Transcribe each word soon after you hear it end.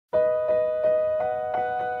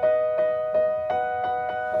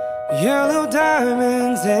Yellow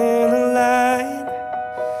diamonds in the light,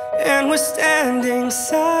 and we're standing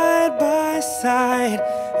side by side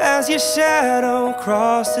as your shadow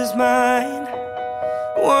crosses mine.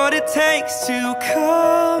 What it takes to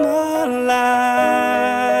come alive,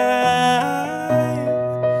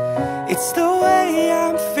 it's the way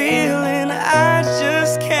I'm feeling, I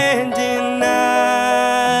just can't deny.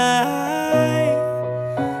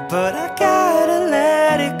 But I gotta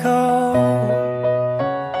let it go.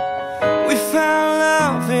 We found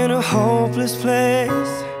love in a hopeless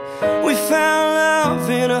place. We found love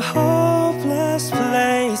in a hopeless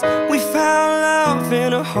place. We found love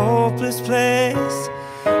in a hopeless place.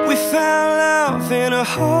 We found love in a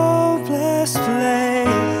hopeless place.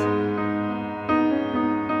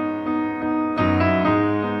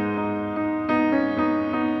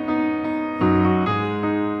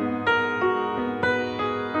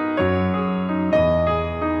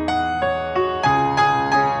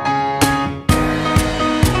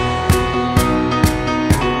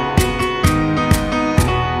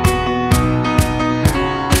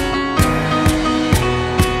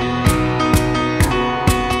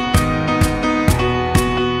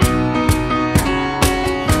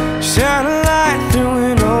 Shine a light through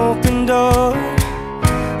an open door.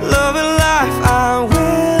 Love and life I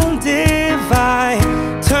will divide.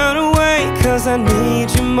 Turn away cause I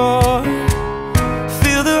need you more.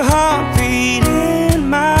 Feel the heartbeat in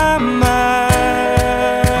my mind.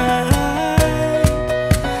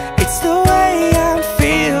 It's the way I'm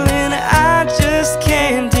feeling, I just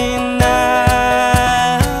can't deny.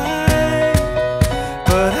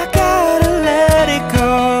 But I gotta let it go.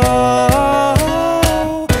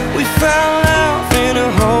 We found love in a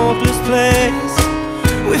hopeless place.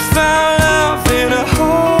 We found love in a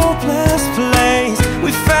hopeless place.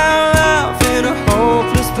 We found love in a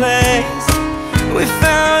hopeless place. We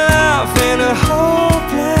found love in a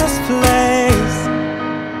hopeless place.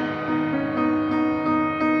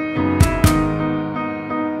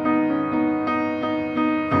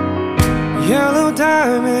 Yellow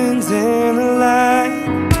diamonds in the light,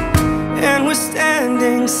 and we're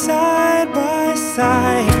standing side by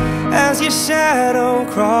side as your shadow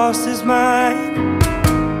crosses mine.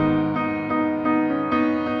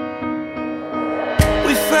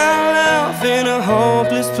 We found love in a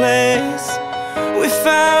hopeless place. We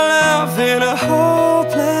found love in a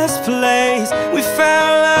hopeless place. We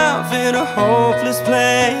found love in a hopeless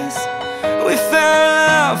place. We found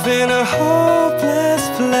love in a hopeless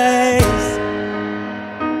place.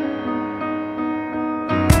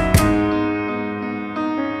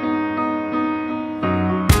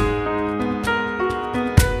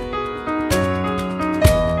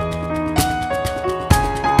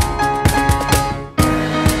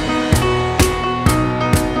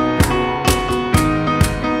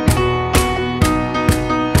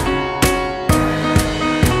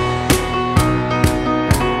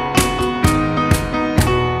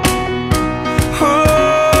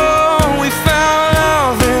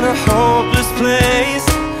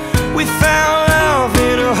 We found love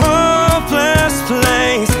in a hopeless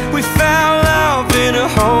place. We found love in a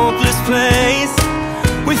hopeless place.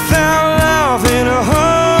 We found love in a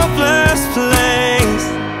hopeless place.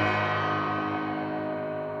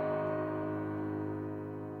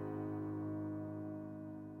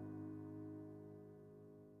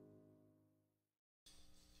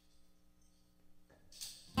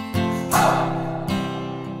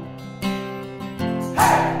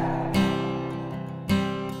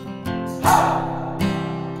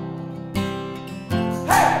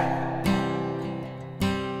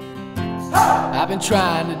 I've been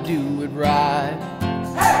trying to do it right.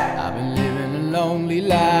 I've been living a lonely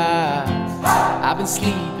life. I've been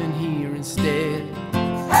sleeping here instead.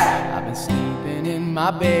 I've been sleeping in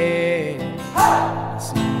my bed. I've been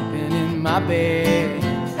sleeping in my bed.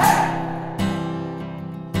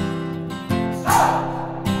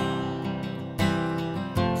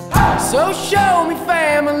 So show me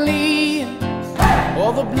family,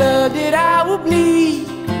 all the blood that I will bleed.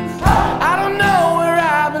 I don't know where